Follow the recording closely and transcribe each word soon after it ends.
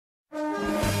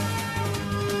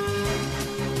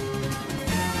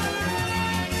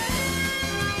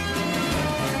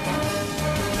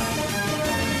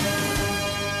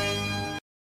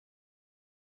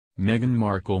Meghan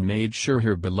Markle made sure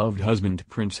her beloved husband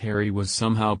Prince Harry was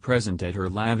somehow present at her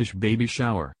lavish baby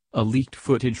shower, a leaked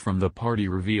footage from the party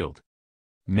revealed.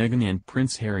 Meghan and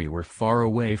Prince Harry were far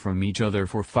away from each other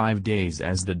for 5 days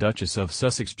as the Duchess of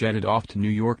Sussex jetted off to New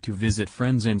York to visit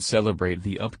friends and celebrate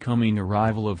the upcoming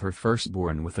arrival of her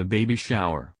firstborn with a baby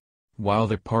shower. While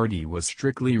the party was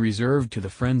strictly reserved to the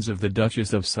friends of the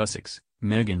Duchess of Sussex,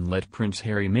 Meghan let Prince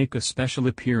Harry make a special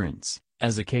appearance,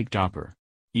 as a cake topper.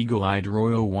 Eagle-eyed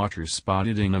royal watchers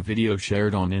spotted in a video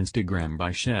shared on Instagram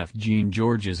by chef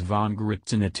Jean-Georges von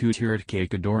Gritzen a two-tiered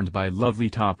cake adorned by lovely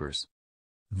toppers.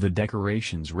 The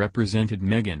decorations represented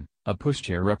Meghan, a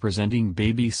pushchair representing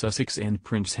baby Sussex and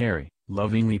Prince Harry,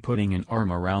 lovingly putting an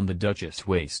arm around the Duchess'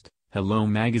 waist, Hello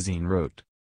magazine wrote.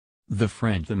 The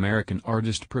French-American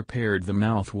artist prepared the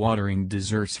mouth-watering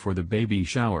desserts for the baby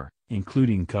shower,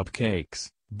 including cupcakes,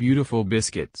 beautiful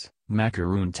biscuits,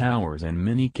 macaroon towers and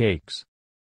mini cakes.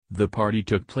 The party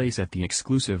took place at the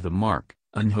exclusive The Mark,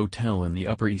 an hotel in the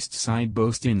Upper East Side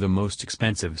boasting the most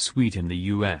expensive suite in the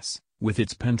U.S., with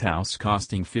its penthouse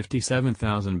costing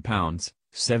 £57,000,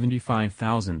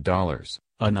 $75,000,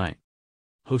 a night.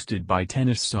 Hosted by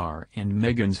tennis star and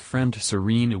Meghan's friend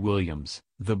Serena Williams,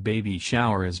 the baby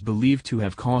shower is believed to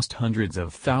have cost hundreds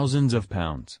of thousands of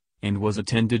pounds, and was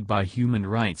attended by human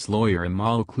rights lawyer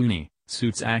Amal Clooney,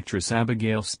 Suits actress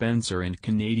Abigail Spencer and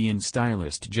Canadian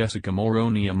stylist Jessica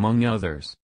Mulroney among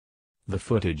others. The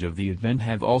footage of the event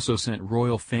have also sent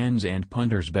royal fans and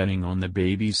punters betting on the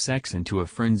baby's sex into a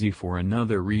frenzy for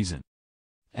another reason.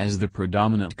 As the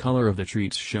predominant color of the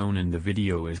treats shown in the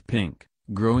video is pink,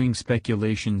 growing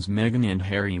speculations Meghan and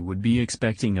Harry would be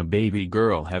expecting a baby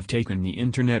girl have taken the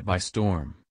internet by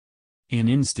storm. An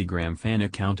Instagram fan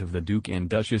account of the Duke and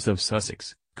Duchess of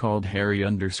Sussex, called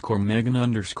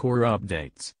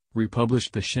Harry_Meghan_updates,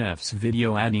 republished the chef's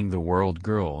video adding the world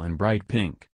girl in bright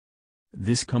pink.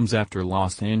 This comes after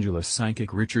Los Angeles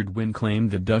psychic Richard Wynn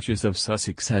claimed the Duchess of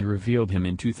Sussex had revealed him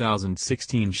in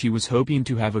 2016 she was hoping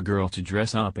to have a girl to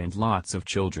dress up and lots of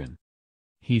children.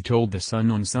 He told The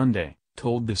Sun on Sunday,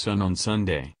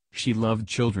 she loved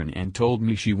children and told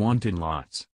me she wanted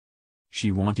lots.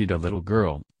 She wanted a little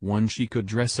girl, one she could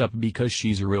dress up because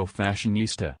she's a real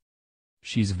fashionista.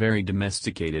 She's very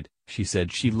domesticated, she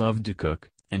said she loved to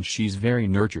cook, and she's very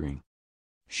nurturing.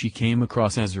 She came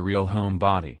across as a real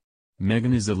homebody.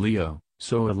 Meghan is a Leo,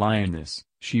 so a lioness,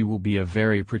 she will be a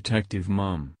very protective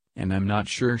mom, and I'm not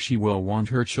sure she will want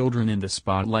her children in the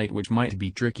spotlight which might be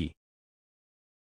tricky.